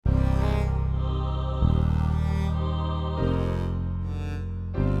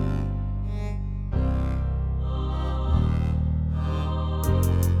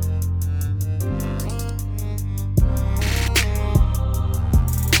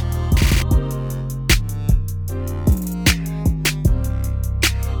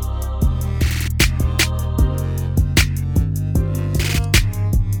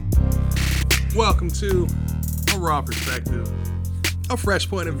raw perspective, a fresh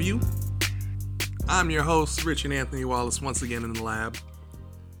point of view. I'm your host, Richard Anthony Wallace, once again in the lab.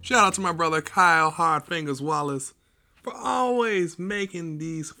 Shout out to my brother Kyle Hardfingers Wallace for always making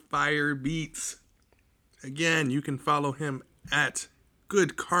these fire beats. Again, you can follow him at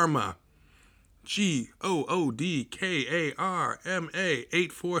Good Karma, GOODKARMA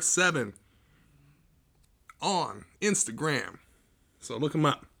 847 on Instagram. So look him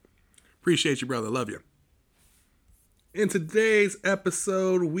up. Appreciate you, brother. Love you. In today's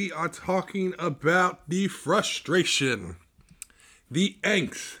episode, we are talking about the frustration, the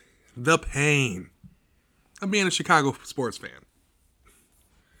angst, the pain of being a Chicago sports fan.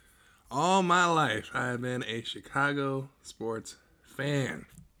 All my life, I have been a Chicago sports fan.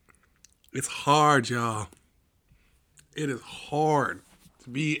 It's hard, y'all. It is hard to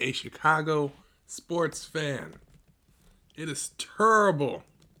be a Chicago sports fan. It is terrible.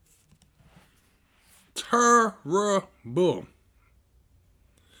 Terrible.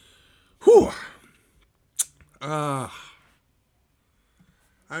 Whew. What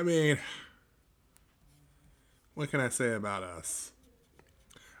can I say about us?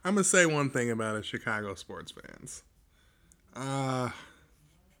 I'm going to say one thing about us Chicago sports fans.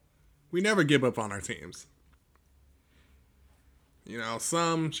 We never give up on our teams. You know,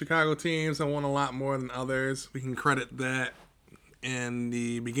 some Chicago teams have won a lot more than others. We can credit that in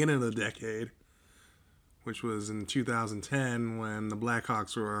the beginning of the decade, which was in 2010 when the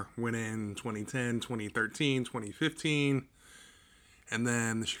Blackhawks were winning 2010, 2013, 2015, and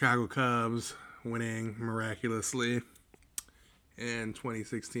then the Chicago Cubs winning miraculously in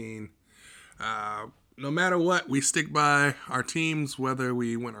 2016. No matter what, we stick by our teams, whether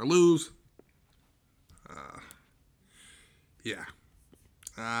we win or lose.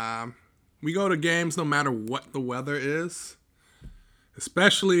 We go to games no matter what the weather is,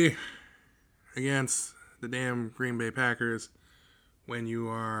 especially against the damn Green Bay Packers when you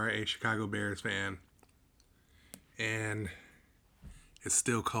are a Chicago Bears fan and it's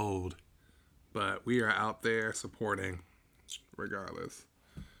still cold, but we are out there supporting regardless.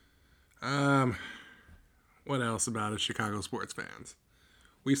 What else about us Chicago sports fans?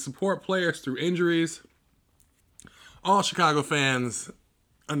 We support players through injuries. All Chicago fans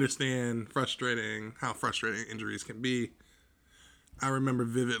understand how frustrating injuries can be. I remember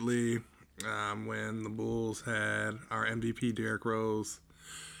vividly when the Bulls had our MVP Derrick Rose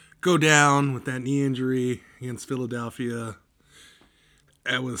go down with that knee injury against Philadelphia.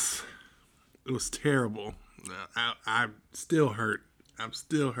 It was terrible. I'm still hurt.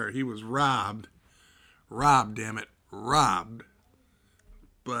 He was robbed. Damn it. Robbed.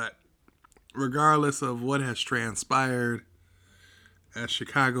 But regardless of what has transpired, as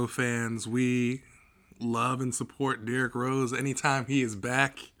Chicago fans, we love and support Derrick Rose anytime he is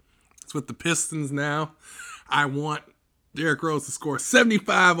back. It's with the Pistons now. I want Derrick Rose to score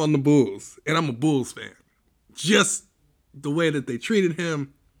 75 on the Bulls, and I'm a Bulls fan. Just the way that they treated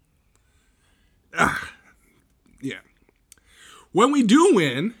him. Yeah. When we do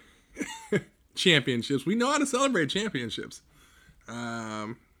win championships, we know how to celebrate championships.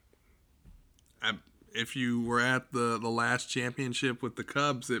 If you were at the last championship with the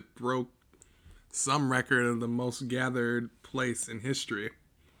Cubs, it broke some record of the most gathered place in history.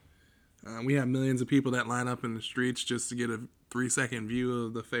 We have millions of people that line up in the streets just to get a 3-second view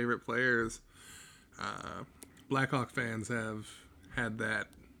of the favorite players. Blackhawk fans have had that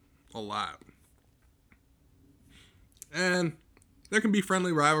a lot. And there can be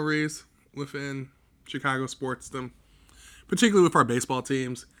friendly rivalries within Chicago sportsdom, particularly with our baseball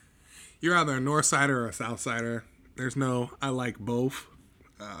teams. You're either a North Sider or a South Sider. There's no, I like both.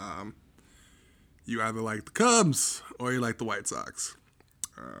 You either like the Cubs or you like the White Sox.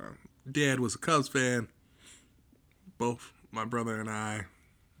 Dad was a Cubs fan. Both my brother and I,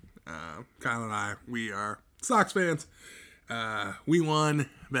 Kyle and I, we are Sox fans. We won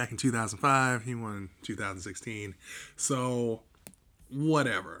back in 2005. He won in 2016. So,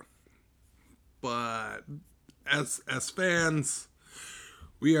 whatever. But as fans,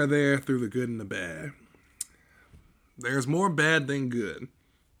 we are there through the good and the bad. There's more bad than good.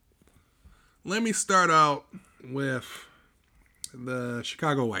 Let me start out with the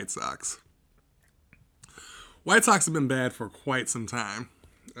Chicago White Sox. White Sox have been bad for quite some time.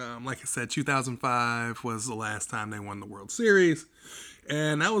 Like I said, 2005 was the last time they won the World Series.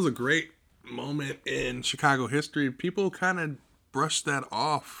 And that was a great moment in Chicago history. People kind of brushed that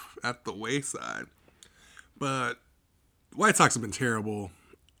off at the wayside. But White Sox have been terrible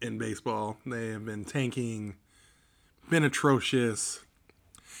in baseball. They have been tanking, been atrocious.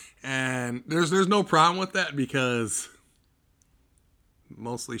 And there's no problem with that because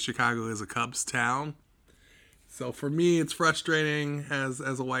mostly Chicago is a Cubs town. So for me, it's frustrating as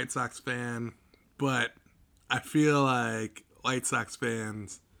a White Sox fan, but I feel like White Sox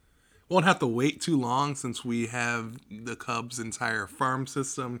fans won't have to wait too long since we have the Cubs' entire farm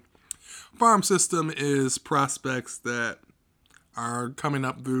system. Farm system is prospects that are coming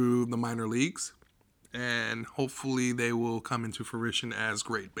up through the minor leagues, and hopefully they will come into fruition as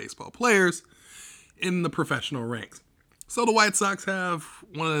great baseball players in the professional ranks. So the White Sox have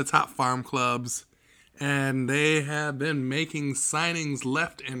one of the top farm clubs, and they have been making signings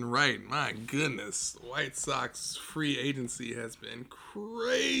left and right. My goodness, White Sox free agency has been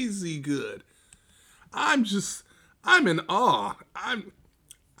crazy good. I'm in awe.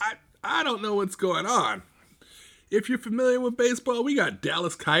 I don't know what's going on. If you're familiar with baseball, we got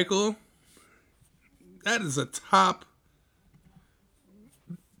Dallas Keuchel. That is a top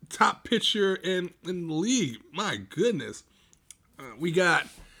pitcher in the league. My goodness. We got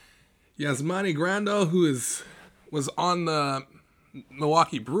Yasmani Grandal, who was on the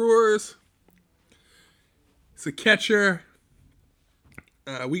Milwaukee Brewers. He's a catcher.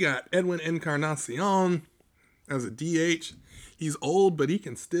 We got Edwin Encarnacion as a DH. He's old, but he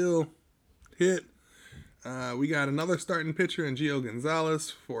can still hit. We got another starting pitcher in Gio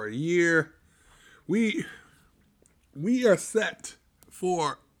Gonzalez for a year. We are set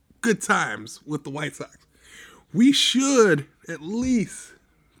for good times with the White Sox. We should at least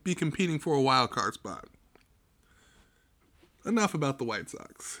be competing for a wild card spot. Enough about the White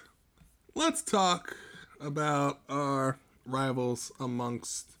Sox. Let's talk about our rivals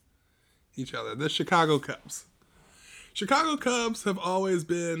amongst each other, the Chicago Cubs. Chicago Cubs have always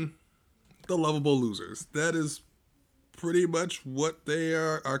been the lovable losers. That is pretty much what they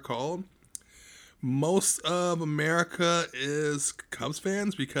are called. Most of America is Cubs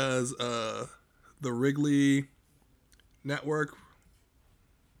fans because the Wrigley Network,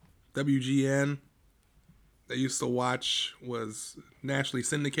 WGN, they used to watch was nationally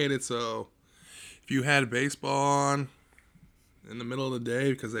syndicated. So if you had baseball on in the middle of the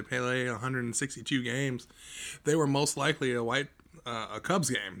day because they play 162 games, they were most likely a Cubs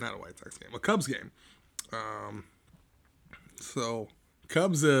game, not a White Sox game, a Cubs game. So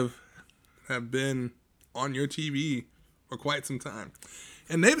Cubs have been on your TV for quite some time.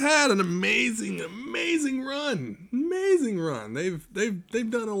 And they've had an amazing run. Amazing run. They've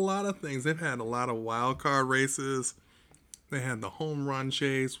done a lot of things. They've had a lot of wild card races. They had the home run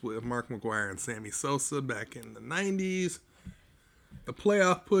chase with Mark McGwire and Sammy Sosa back in the 90s. The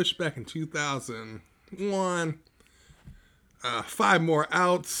playoff push back in 2001. 5 more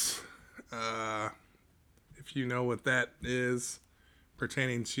outs. If you know what that is,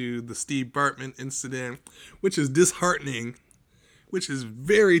 pertaining to the Steve Bartman incident, which is disheartening, which is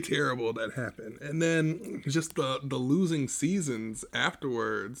very terrible that happened. And then just the losing seasons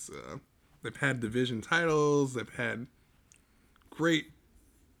afterwards. They've had division titles. They've had great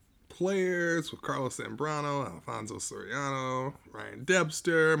players with Carlos Zambrano, Alfonso Soriano, Ryan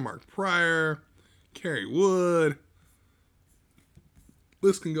Debster, Mark Pryor, Kerry Wood.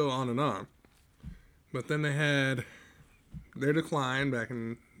 List can go on and on. But then they had their decline back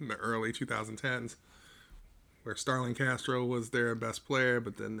in the early 2010s, where Starlin Castro was their best player,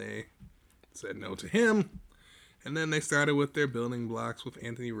 but then they said no to him. And then they started with their building blocks with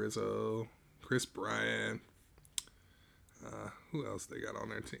Anthony Rizzo, Chris Bryant. Who else they got on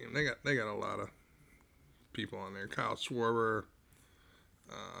their team? They got a lot of people on there. Kyle Schwarber.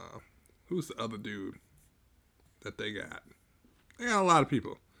 Who's the other dude that they got? They got a lot of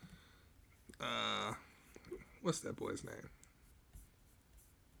people. What's that boy's name?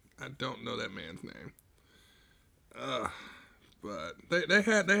 I don't know that man's name. But they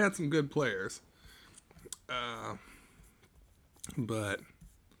had some good players. But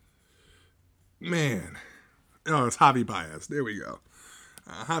man, it's Javi Baez. There we go.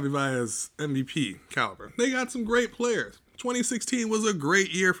 Javi Baez MVP caliber. They got some great players. 2016 was a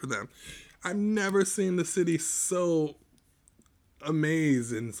great year for them. I've never seen the city so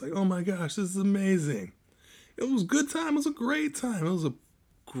amazed, and it's like, oh my gosh, this is amazing. It was a good time. It was a great time. It was a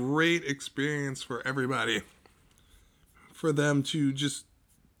great experience for everybody. For them to just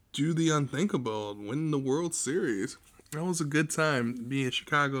do the unthinkable and win the World Series. That was a good time being a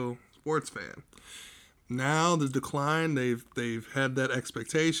Chicago sports fan. Now the decline, they've had that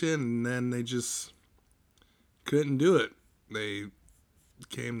expectation, and then they just couldn't do it. They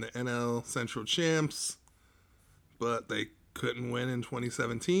became the NL Central champs, but they couldn't win in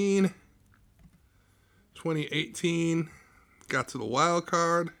 2017. 2018, got to the wild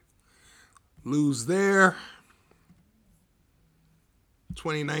card, lose there.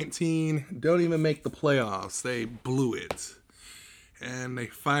 2019, don't even make the playoffs. They blew it. And they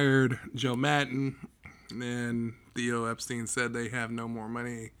fired Joe Maddon. And then Theo Epstein said they have no more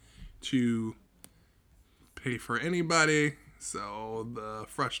money to pay for anybody. So the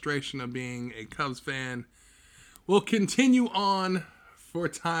frustration of being a Cubs fan will continue on for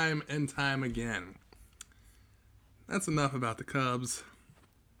time and time again. That's enough about the Cubs.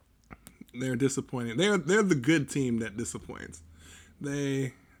 They're disappointing. They're the good team that disappoints.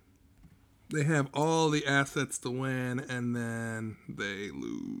 They have all the assets to win, and then they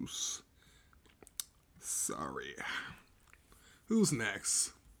lose. Sorry. Who's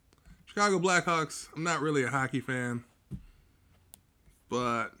next? Chicago Blackhawks. I'm not really a hockey fan,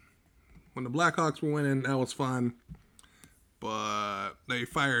 but when the Blackhawks were winning, that was fun. But they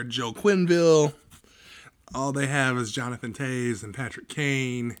fired Joe Quenneville. All they have is Jonathan Toews and Patrick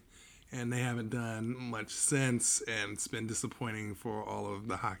Kane, and they haven't done much since, and it's been disappointing for all of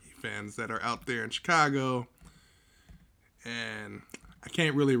the hockey fans that are out there in Chicago. And I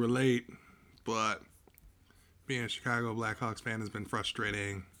can't really relate, but being a Chicago Blackhawks fan has been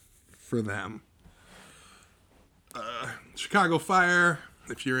frustrating for them. Chicago Fire,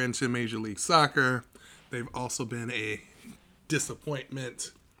 if you're into Major League Soccer, they've also been a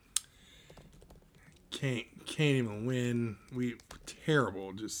disappointment. Can't even win.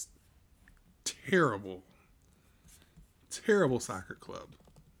 Terrible, just terrible soccer club.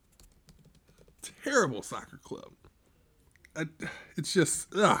 Terrible soccer club. It's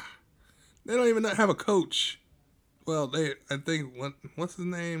just they don't even have a coach. Well, I think what's his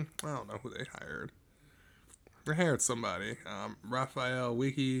name? I don't know who they hired. They hired somebody. Raphael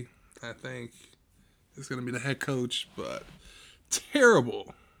Wiki, I think, is going to be the head coach, but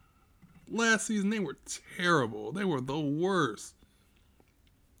terrible. Last season, they were terrible. They were the worst.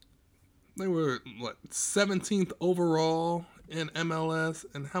 They were, 17th overall in MLS.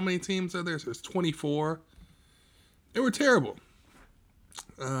 And how many teams are there? There's 24. They were terrible.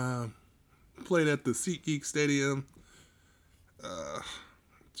 Played at the SeatGeek Stadium.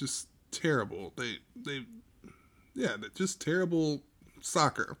 Just terrible. They're just terrible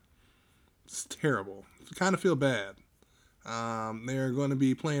soccer. It's terrible. I kind of feel bad. They're going to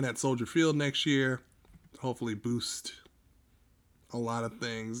be playing at Soldier Field next year. Hopefully boost a lot of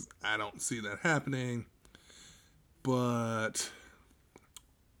things. I don't see that happening. But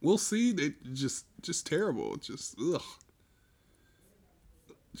we'll see. It just terrible. Just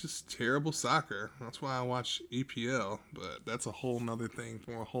terrible soccer. That's why I watch EPL. But that's a whole nother thing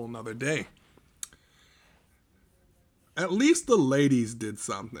for a whole nother day. At least the ladies did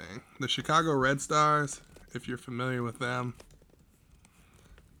something. The Chicago Red Stars, if you're familiar with them,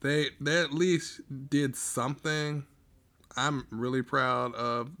 they at least did something. I'm really proud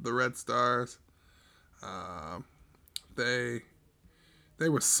of the Red Stars. They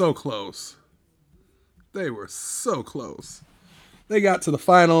were so close. They were so close. They got to the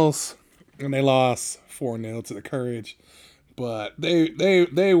finals and they lost 4-0 to the Courage. But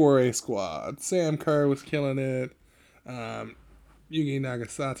they were a squad. Sam Kerr was killing it. Yuki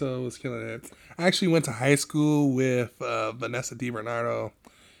Nagasato was killing it. I actually went to high school with Vanessa DiBernardo.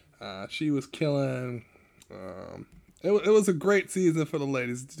 She was killing. It was a great season for the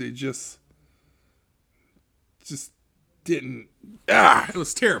ladies. They just didn't. It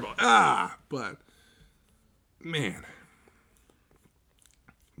was terrible. But man.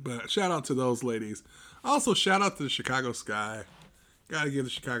 But shout out to those ladies. Also, shout out to the Chicago Sky. Got to give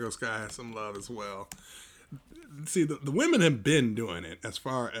the Chicago Sky some love as well. See, the women have been doing it as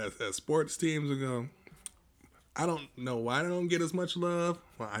far as sports teams go. I don't know why they don't get as much love.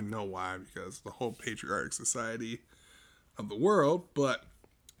 Well, I know why, because the whole patriarch society of the world. But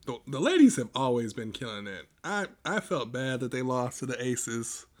the ladies have always been killing it. I felt bad that they lost to the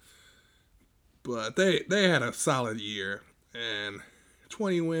Aces. But they had a solid year. And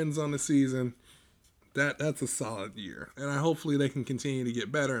 20 wins on the season. That's a solid year. And hopefully they can continue to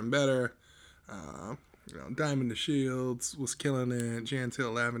get better and better. Diamond DeShields was killing it.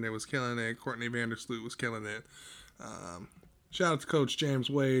 Jantel Lavender was killing it. Courtney Vandersloot was killing it. Shout out to Coach James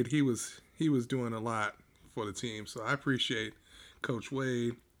Wade. He was doing a lot for the team. So I appreciate Coach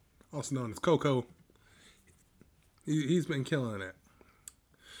Wade, also known as Coco. He's been killing it.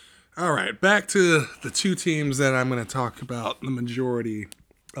 All right, back to the two teams that I'm going to talk about the majority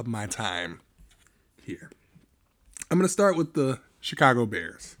of my time here. I'm going to start with the Chicago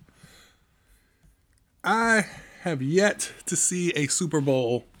Bears. I have yet to see a Super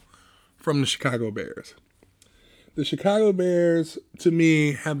Bowl from the Chicago Bears. The Chicago Bears, to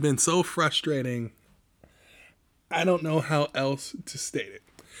me, have been so frustrating. I don't know how else to state it.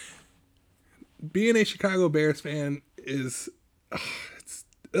 Being a Chicago Bears fan is,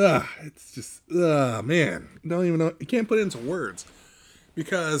 it's just, man. Don't even know. You can't put it into words.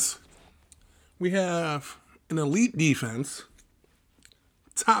 Because We have an elite defense,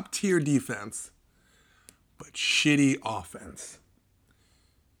 top tier defense, but shitty offense.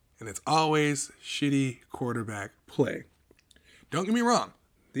 And it's always shitty quarterback play. Don't get me wrong.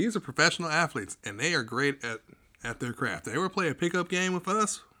 These are professional athletes, and they are great at their craft. They ever play a pickup game with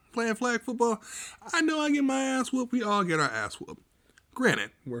us playing flag football? I know I get my ass whooped. We all get our ass whooped.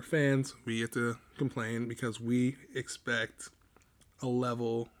 Granted, we're fans. We get to complain because we expect a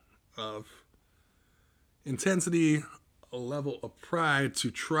level of intensity, a level of pride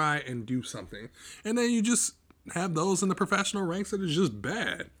to try and do something. And then you just have those in the professional ranks that are just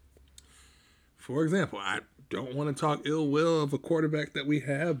bad. For example, I don't want to talk ill will of a quarterback that we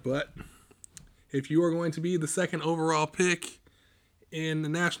have, but if you are going to be the second overall pick in the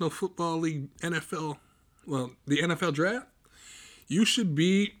National Football League the NFL draft, you should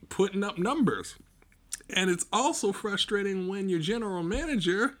be putting up numbers. And it's also frustrating when your general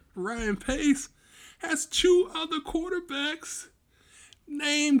manager, Ryan Pace, has two other quarterbacks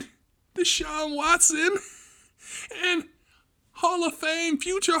named Deshaun Watson and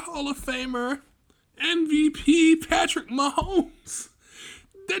future Hall of Famer, MVP Patrick Mahomes,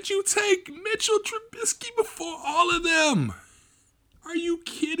 that you take Mitchell Trubisky before all of them. Are you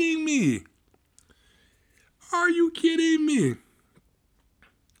kidding me? Are you kidding me?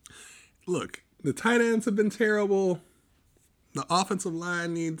 Look, the tight ends have been terrible. The offensive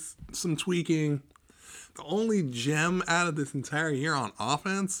line needs some tweaking. The only gem out of this entire year on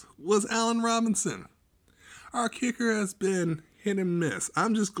offense was Allen Robinson. Our kicker has been hit and miss.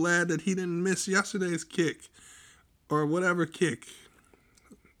 I'm just glad that he didn't miss yesterday's kick or whatever kick,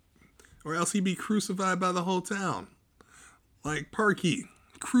 or else he'd be crucified by the whole town. Like Parkey,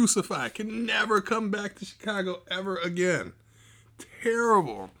 crucified, can never come back to Chicago ever again.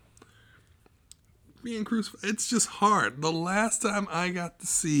 Terrible. Being crucified, it's just hard. The last time I got to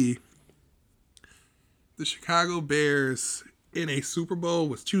see the Chicago Bears in a Super Bowl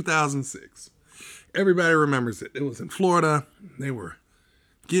was 2006. Everybody remembers it. It was in Florida. They were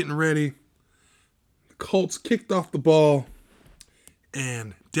getting ready. The Colts kicked off the ball,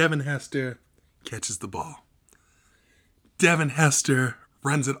 and Devin Hester catches the ball. Devin Hester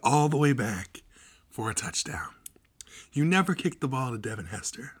runs it all the way back for a touchdown. You never kick the ball to Devin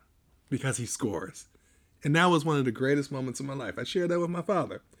Hester because he scores. And that was one of the greatest moments of my life. I shared that with my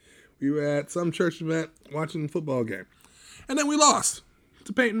father. We were at some church event watching a football game. And then we lost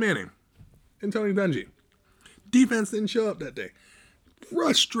to Peyton Manning and Tony Dungy. Defense didn't show up that day.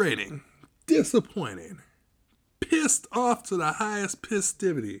 Frustrating. Disappointing. Pissed off to the highest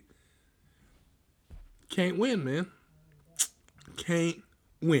pissivity. Can't win, man. Can't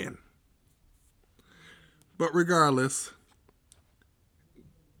win. But regardless,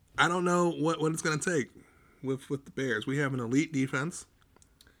 I don't know what it's going to take with the Bears. We have an elite defense.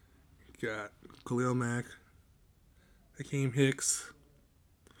 Got Khalil Mack, Hakeem Hicks.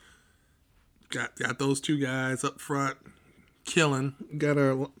 Got those two guys up front killing. Got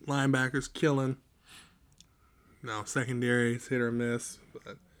our linebackers killing. Now secondary's hit or miss,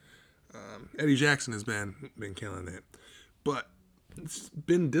 but Eddie Jackson has been killing it. But it's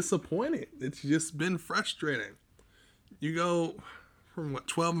been disappointing. It's just been frustrating. You go from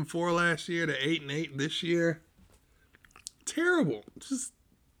 12-4 last year to 8-8 this year. Terrible. Just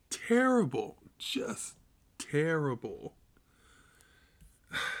terrible. Just terrible.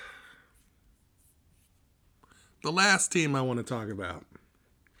 The last team I want to talk about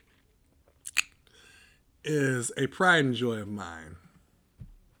is a pride and joy of mine.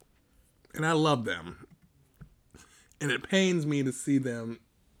 And I love them. And it pains me to see them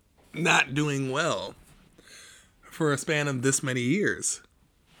not doing well for a span of this many years.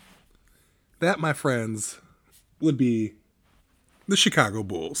 That, my friends, would be the Chicago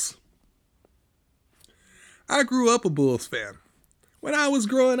Bulls. I grew up a Bulls fan. When I was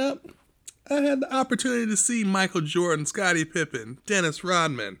growing up, I had the opportunity to see Michael Jordan, Scottie Pippen, Dennis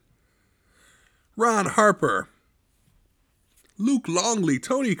Rodman, Ron Harper, Luke Longley,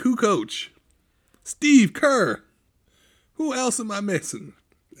 Tony Kukoc, Steve Kerr. Who else am I missing?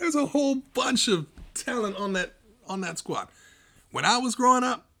 There's a whole bunch of talent on that squad. When I was growing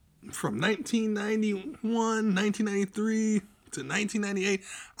up, from 1991, 1993 to 1998,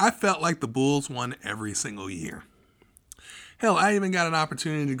 I felt like the Bulls won every single year. Hell, I even got an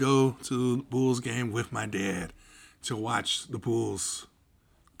opportunity to go to the Bulls game with my dad to watch the Bulls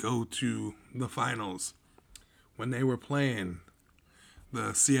go to the finals when they were playing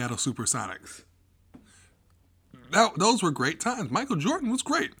the Seattle Supersonics. Those were great times. Michael Jordan was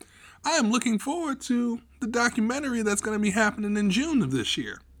great. I am looking forward to the documentary that's going to be happening in June of this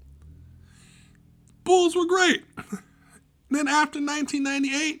year. Bulls were great. Then after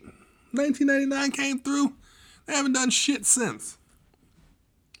 1998, 1999 came through. They haven't done shit since.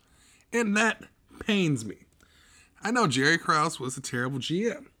 And that pains me. I know Jerry Krause was a terrible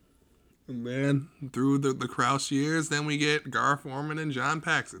GM. And then through the Krause years, then we get Gar Forman and John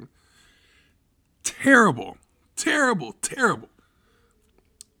Paxson. Terrible. Terrible. Terrible.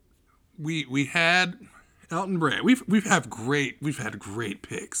 We had Elton Brand. We've had great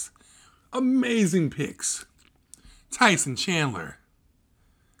picks. Amazing picks. Tyson Chandler.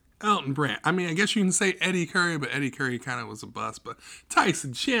 Elton Brand. I mean, I guess you can say Eddie Curry, but Eddie Curry kind of was a bust. But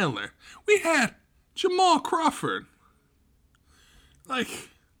Tyson Chandler. We had Jamal Crawford.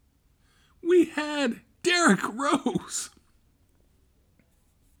 We had Derrick Rose.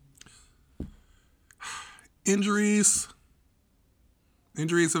 Injuries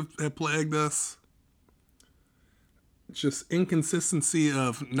have plagued us. Just inconsistency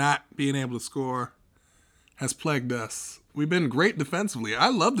of not being able to score has plagued us. We've been great defensively. I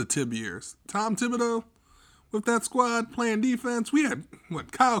love the Tib years. Tom Thibodeau with that squad playing defense. We had,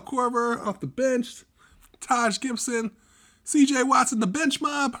 Kyle Korver off the bench, Taj Gibson, CJ Watson, the bench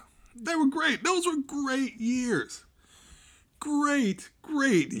mob. They were great. Those were great years. Great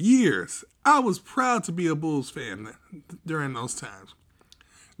years. I was proud to be a Bulls fan during those times.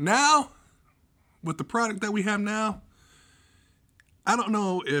 Now, with the product that we have now, I don't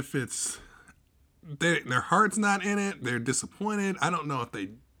know if it's their heart's not in it. They're disappointed. I don't know if they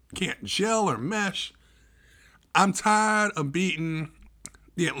can't gel or mesh. I'm tired of beating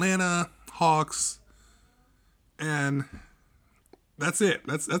the Atlanta Hawks, and that's it.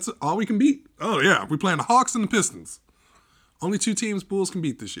 That's all we can beat. Oh, yeah. We're playing the Hawks and the Pistons. Only 2 teams Bulls can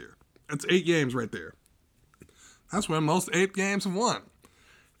beat this year. That's 8 games right there. That's when most 8 games have won.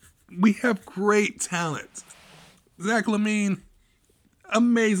 We have great talent. Zach LaVine,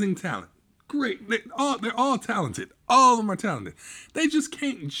 amazing talent. Great. They're all talented. All of them are talented. They just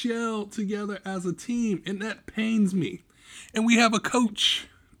can't gel together as a team, and that pains me. And we have a coach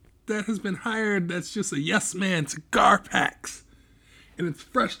that has been hired that's just a yes man to Garpax. And it's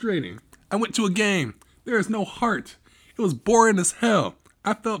frustrating. I went to a game. There is no heart. It was boring as hell.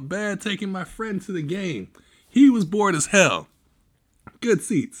 I felt bad taking my friend to the game. He was bored as hell. Good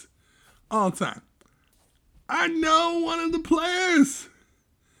seats. All time. I know one of the players.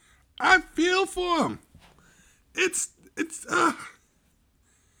 I feel for him. It's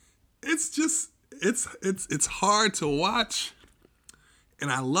hard to watch.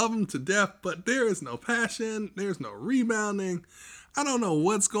 And I love him to death, but there is no passion. There's no rebounding. I don't know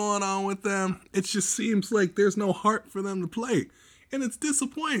what's going on with them. It just seems like there's no heart for them to play. And it's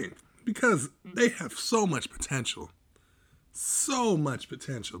disappointing because they have so much potential. So much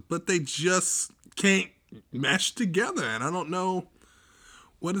potential. But they just can't mesh together. And I don't know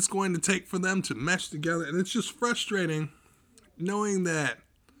what it's going to take for them to mesh together. And it's just frustrating knowing that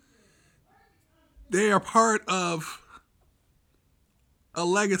they are part of a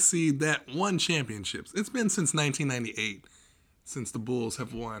legacy that won championships. It's been since 1998 since the Bulls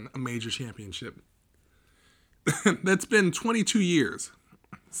have won a major championship. That's been 22 years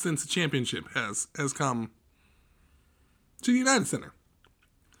since the championship has come to the United Center.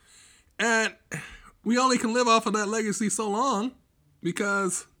 And we only can live off of that legacy so long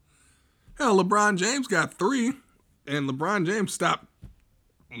because, hell, LeBron James got 3, and LeBron James stopped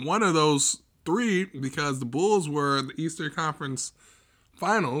one of those 3 because the Bulls were the Eastern Conference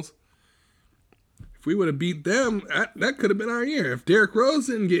Finals. If we would have beat them, that could have been our year. If Derrick Rose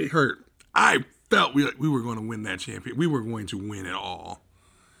didn't get hurt, I felt we were going to win that championship. We were going to win it all.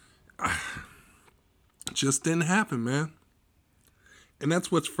 It just didn't happen, man. And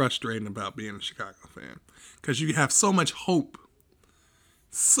that's what's frustrating about being a Chicago fan. Because you have so much hope.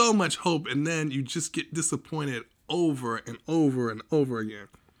 So much hope, and then you just get disappointed over and over and over again.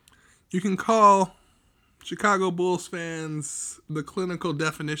 You can call Chicago Bulls fans the clinical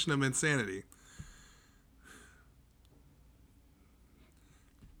definition of insanity.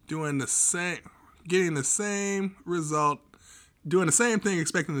 Doing the same, getting the same result, doing the same thing,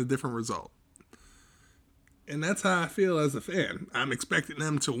 expecting a different result. And that's how I feel as a fan. I'm expecting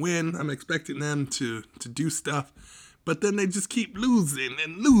them to win. I'm expecting them to do stuff. But then they just keep losing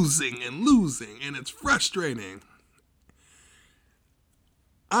and losing and losing. And it's frustrating.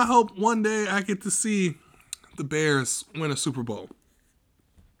 I hope one day I get to see the Bears win a Super Bowl.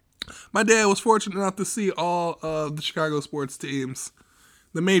 My dad was fortunate enough to see all of the Chicago sports teams,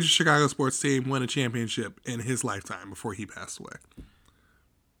 the major Chicago sports team, win a championship in his lifetime before he passed away.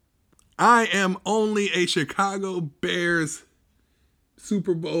 I am only a Chicago Bears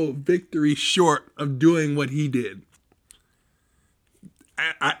Super Bowl victory short of doing what he did.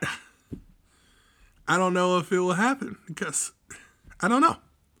 I don't know if it will happen because I don't know.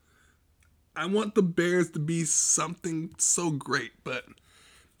 I want the Bears to be something so great, but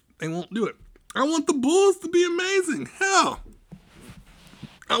they won't do it. I want the Bulls to be amazing. Hell,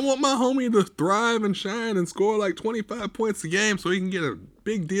 I want my homie to thrive and shine and score like 25 points a game so he can get a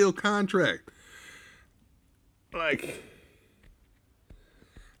big deal contract. Like,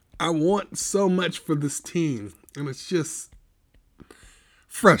 I want so much for this team, and it's just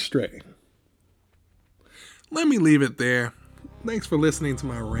frustrating. Let me leave it there. Thanks for listening to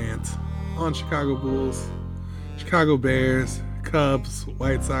my rant on Chicago Bulls, Chicago Bears, Cubs,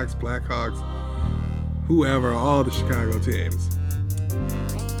 White Sox, Blackhawks, whoever, all the Chicago teams.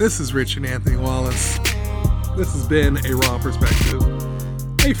 This is Richard Anthony Wallace. This has been A Raw Perspective,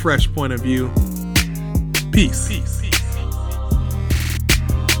 a fresh point of view. Peace.